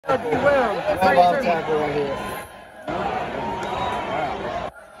Love tackle right here.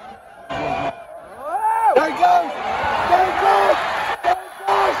 There he goes! There he goes! There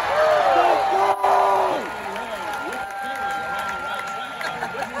he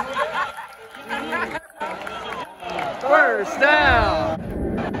goes! First down.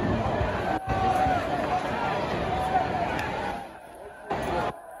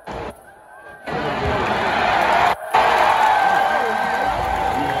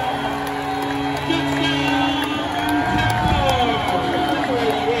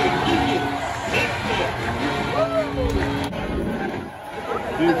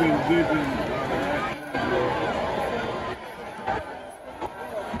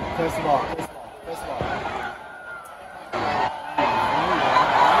 Pass the ball.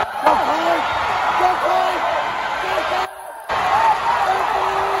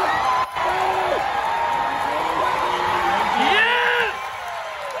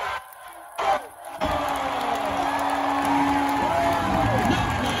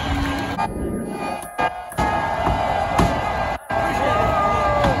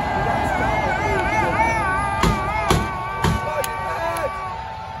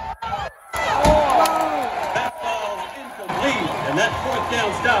 And that fourth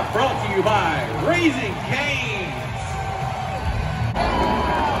down stop brought to you by Raising Cane's.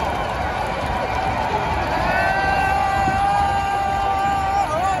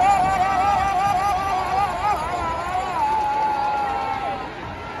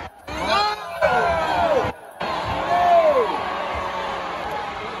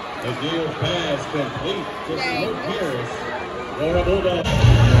 The deal pass complete to Luke Harris. Florida Bulldogs.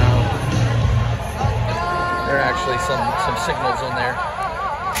 There are actually some signals on there.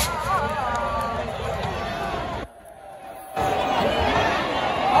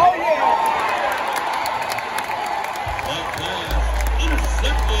 Oh yeah! That pass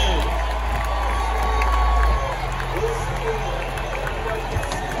intercepted.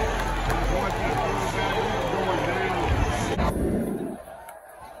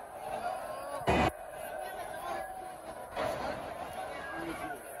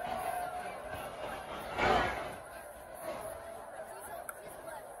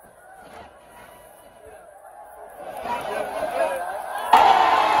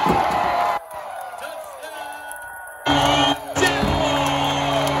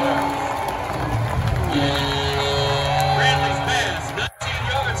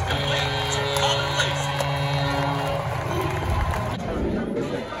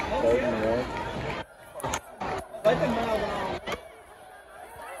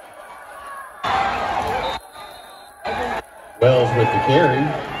 Wells with the carry.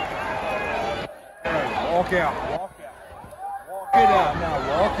 Walk out. Walk it out now.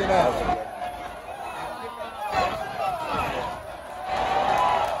 Walk it out.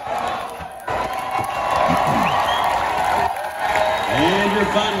 And your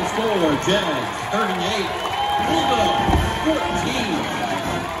final score, Jags 38, Bulldogs 14.